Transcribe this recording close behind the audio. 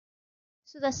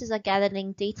So this is a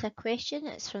gathering data question.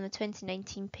 It's from the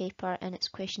 2019 paper and it's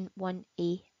question 1AI.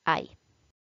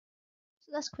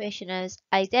 So this question is,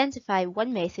 identify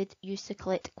one method used to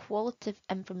collect qualitative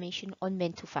information on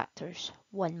mental factors,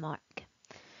 1 mark.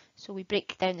 So we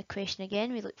break down the question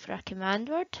again, we look for our command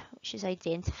word, which is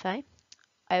identify,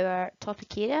 our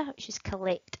topic area, which is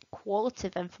collect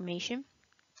qualitative information.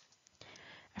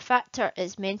 Our factor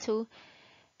is mental,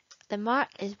 the mark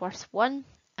is worth 1,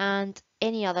 and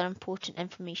any other important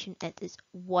information, it is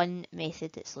one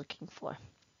method it's looking for.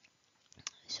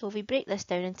 So if we break this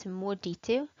down into more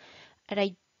detail, our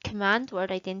command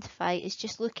word identify is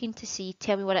just looking to see,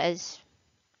 tell me what it is.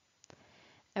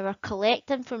 Our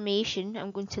collect information,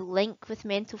 I'm going to link with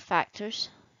mental factors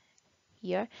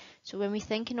here. So when we're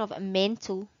thinking of a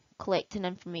mental collecting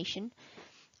information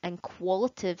and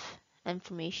qualitative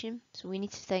information, so we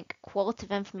need to think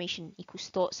qualitative information equals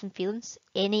thoughts and feelings.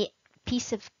 Any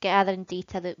piece of gathering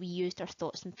data that we used our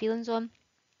thoughts and feelings on.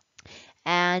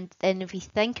 And then if we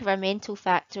think of our mental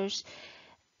factors,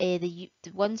 the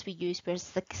ones we used were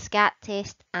the SCAT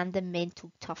test and the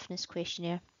mental toughness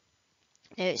questionnaire.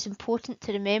 Now it's important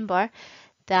to remember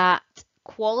that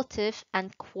qualitative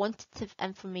and quantitative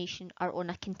information are on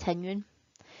a continuum,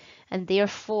 and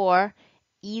therefore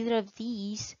either of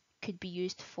these could be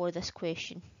used for this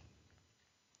question.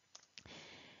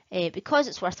 Because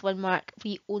it's worth 1 mark,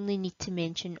 we only need to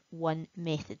mention one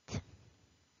method.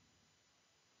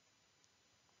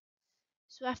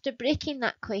 So after breaking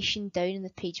that question down in the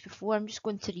page before, I'm just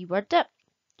going to reword it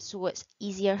so it's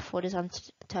easier for us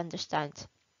to understand.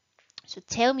 So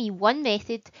tell me one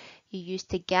method you used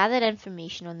to gather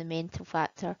information on the mental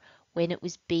factor when it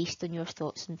was based on your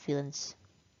thoughts and feelings.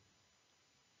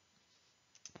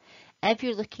 If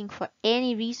you're looking for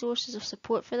any resources or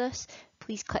support for this,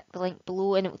 please click the link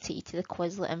below and it will take you to the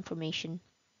Quizlet information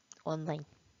online.